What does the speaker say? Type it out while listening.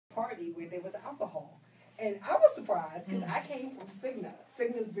party where there was alcohol. And I was surprised because I came from Cigna.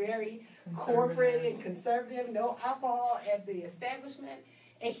 Cigna's very corporate and conservative, no alcohol at the establishment.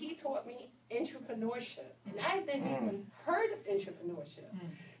 And he taught me entrepreneurship. And I had never even heard of entrepreneurship.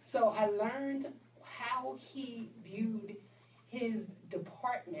 So I learned how he viewed his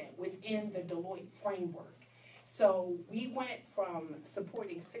department within the Deloitte framework. So we went from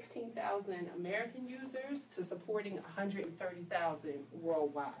supporting 16,000 American users to supporting 130,000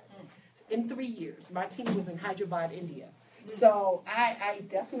 worldwide. In 3 years. My team was in Hyderabad, India. So I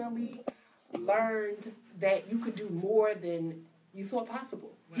definitely learned that you could do more than you thought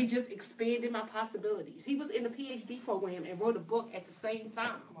possible. He just expanded my possibilities. He was in a PhD program and wrote a book at the same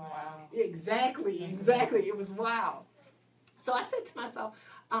time. Wow. Exactly. It was wild. So I said to myself,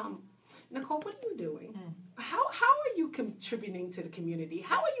 Nicole, what are you doing? How are you contributing to the community?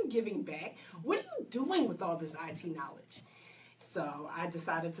 How are you giving back? What are you doing with all this IT knowledge? So I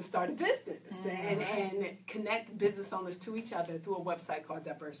decided to start a business and connect business owners to each other through a website called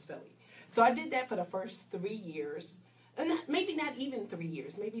Diverse Philly. So I did that for the first 3 years, and maybe not even 3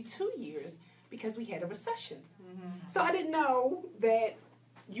 years, maybe 2 years, because we had a recession. So I didn't know that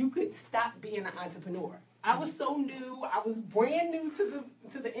you could stop being an entrepreneur. I was so new. I was brand new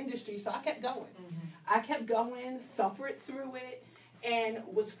to the industry, so I kept going. I kept going, suffered through it, and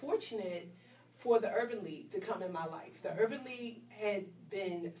was fortunate for the Urban League to come in my life. The Urban League had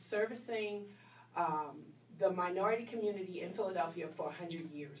been servicing the minority community in Philadelphia for 100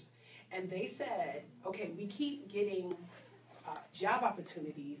 years. And they said, okay, we keep getting job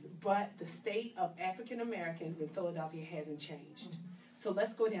opportunities, but the state of African Americans in Philadelphia hasn't changed. So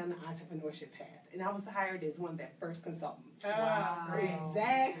let's go down the entrepreneurship path. And I was hired as one of their first consultants. Wow.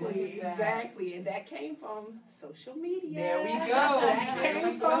 Exactly. And that came from social media. There we go. That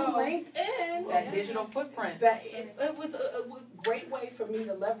came from LinkedIn. That digital footprint. It was a great way for me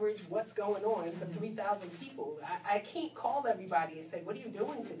to leverage what's going on for 3,000 people. I can't call everybody and say, what are you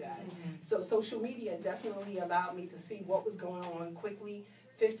doing today? So social media definitely allowed me to see what was going on quickly.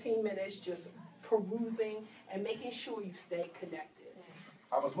 15 minutes just perusing and making sure you stay connected.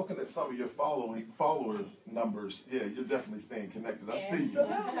 I was looking at some of your follower numbers. Yeah, you're definitely staying connected. I see you.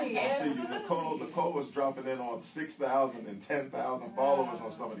 I see you. Nicole was dropping in on 6,000 and 10,000 followers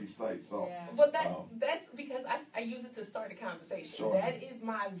on some of these sites. So, but that's because I use it to start a conversation. Sure. That is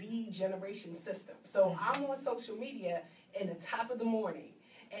my lead generation system. So I'm on social media in the top of the morning,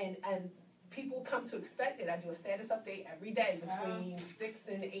 and people come to expect it. I do a status update every day between 6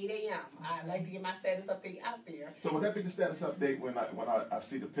 and 8 a.m. I like to get my status update out there. So would that be the status update when I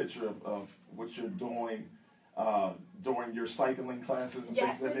see the picture of what you're doing during your cycling classes and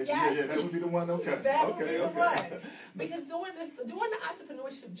things like that? Yeah, that would be the one. Okay. That would be the one. Because during the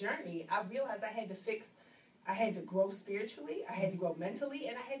entrepreneurship journey, I realized I had to grow spiritually, I had to grow mentally,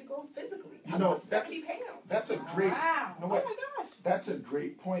 and I had to grow physically. I lost 70 pounds. That's a great. Wow. You know what? Oh my gosh. That's a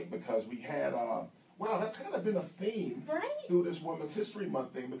great point because we had. Wow, that's kind of been a theme through this Women's History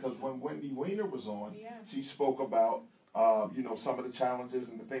Month thing because when Wendy Weiner was on, she spoke about some of the challenges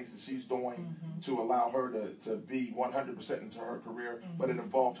and the things that she's doing to allow her to be 100% into her career, but it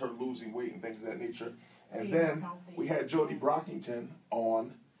involved her losing weight and things of that nature. And then we had Jody Brockington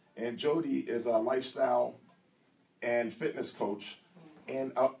on, and Jody is a lifestyle and fitness coach.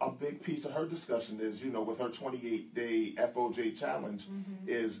 And a big piece of her discussion is, with her 28-day FOJ challenge,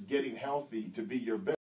 is getting healthy to be your best.